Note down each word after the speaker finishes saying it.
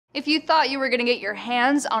If you thought you were going to get your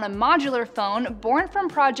hands on a modular phone born from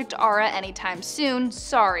Project Ara anytime soon,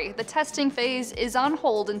 sorry, the testing phase is on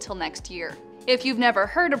hold until next year. If you've never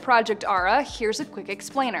heard of Project Ara, here's a quick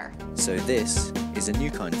explainer. So this is a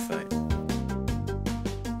new kind of phone.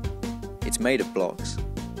 It's made of blocks.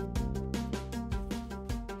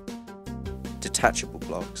 Detachable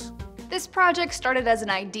blocks. This project started as an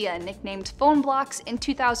idea nicknamed Phonebloks in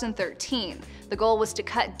 2013. The goal was to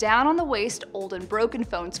cut down on the waste old and broken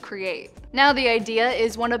phones create. Now the idea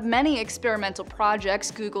is one of many experimental projects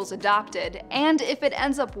Google's adopted, and if it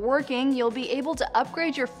ends up working, you'll be able to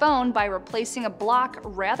upgrade your phone by replacing a block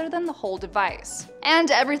rather than the whole device.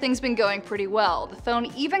 And everything's been going pretty well. The phone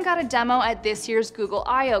even got a demo at this year's Google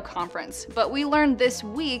I/O conference, but we learned this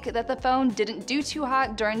week that the phone didn't do too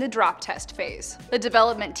hot during the drop test phase. The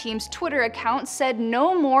development team's Twitter account said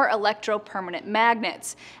no more electro-permanent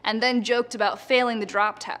magnets, and then joked about failing the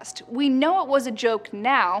drop test. We know it was a joke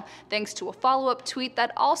now, thanks to a follow-up tweet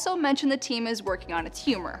that also mentioned the team is working on its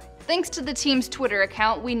humor. Thanks to the team's Twitter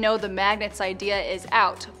account, we know the magnets idea is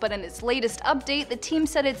out, but in its latest update, the team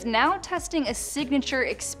said it's now testing a signature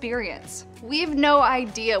experience. We've no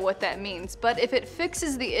idea what that means, but if it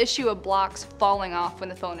fixes the issue of blocks falling off when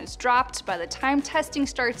the phone is dropped by the time testing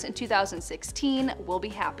starts in 2016, we'll be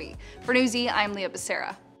happy. For Newsy, I'm Leah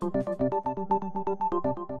Becerra.